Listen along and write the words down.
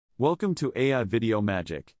Welcome to AI Video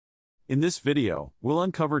Magic. In this video, we'll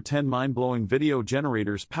uncover 10 mind-blowing video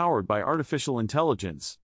generators powered by artificial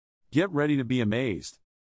intelligence. Get ready to be amazed.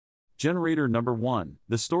 Generator number 1,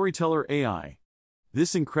 the Storyteller AI.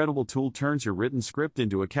 This incredible tool turns your written script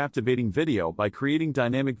into a captivating video by creating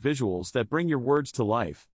dynamic visuals that bring your words to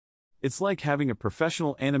life. It's like having a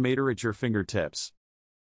professional animator at your fingertips.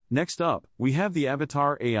 Next up, we have the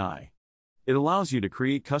Avatar AI. It allows you to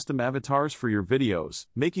create custom avatars for your videos,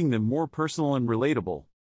 making them more personal and relatable.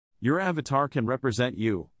 Your avatar can represent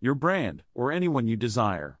you, your brand, or anyone you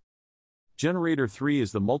desire. Generator 3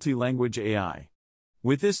 is the multi-language AI.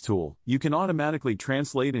 With this tool, you can automatically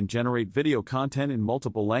translate and generate video content in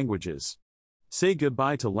multiple languages. Say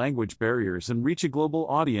goodbye to language barriers and reach a global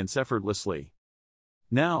audience effortlessly.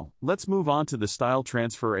 Now, let's move on to the Style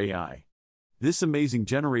Transfer AI. This amazing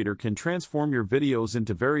generator can transform your videos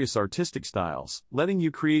into various artistic styles, letting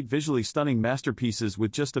you create visually stunning masterpieces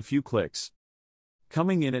with just a few clicks.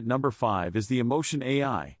 Coming in at number 5 is the Emotion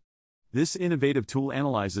AI. This innovative tool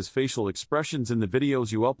analyzes facial expressions in the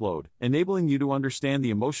videos you upload, enabling you to understand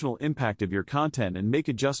the emotional impact of your content and make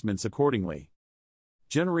adjustments accordingly.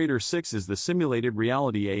 Generator 6 is the Simulated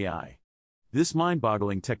Reality AI. This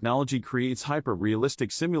mind-boggling technology creates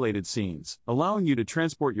hyper-realistic simulated scenes, allowing you to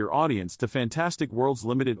transport your audience to fantastic worlds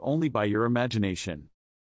limited only by your imagination.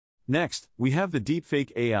 Next, we have the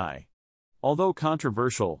Deepfake AI. Although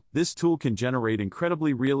controversial, this tool can generate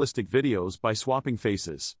incredibly realistic videos by swapping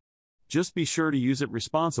faces. Just be sure to use it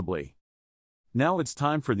responsibly. Now it's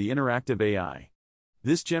time for the Interactive AI.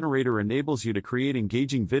 This generator enables you to create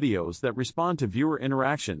engaging videos that respond to viewer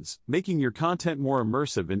interactions, making your content more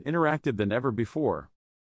immersive and interactive than ever before.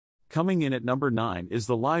 Coming in at number 9 is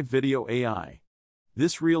the Live Video AI.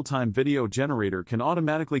 This real-time video generator can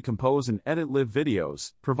automatically compose and edit live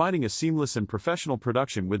videos, providing a seamless and professional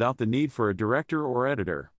production without the need for a director or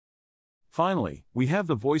editor. Finally, we have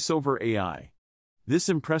the VoiceOver AI. This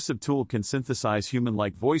impressive tool can synthesize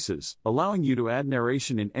human-like voices, allowing you to add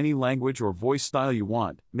narration in any language or voice style you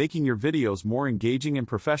want, making your videos more engaging and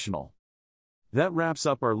professional. That wraps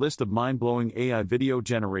up our list of mind-blowing AI video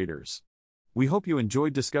generators. We hope you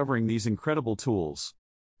enjoyed discovering these incredible tools.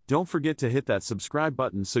 Don't forget to hit that subscribe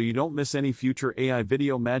button so you don't miss any future AI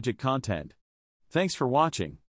video magic content. Thanks for watching.